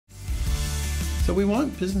So we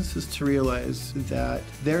want businesses to realize that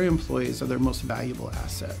their employees are their most valuable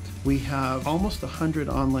asset. We have almost 100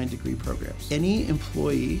 online degree programs. Any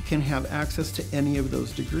employee can have access to any of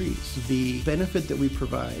those degrees. The benefit that we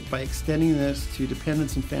provide by extending this to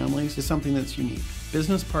dependents and families is something that's unique.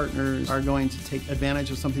 Business partners are going to take advantage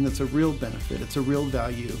of something that's a real benefit, it's a real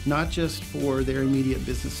value, not just for their immediate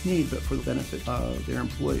business need, but for the benefit of their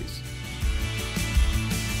employees.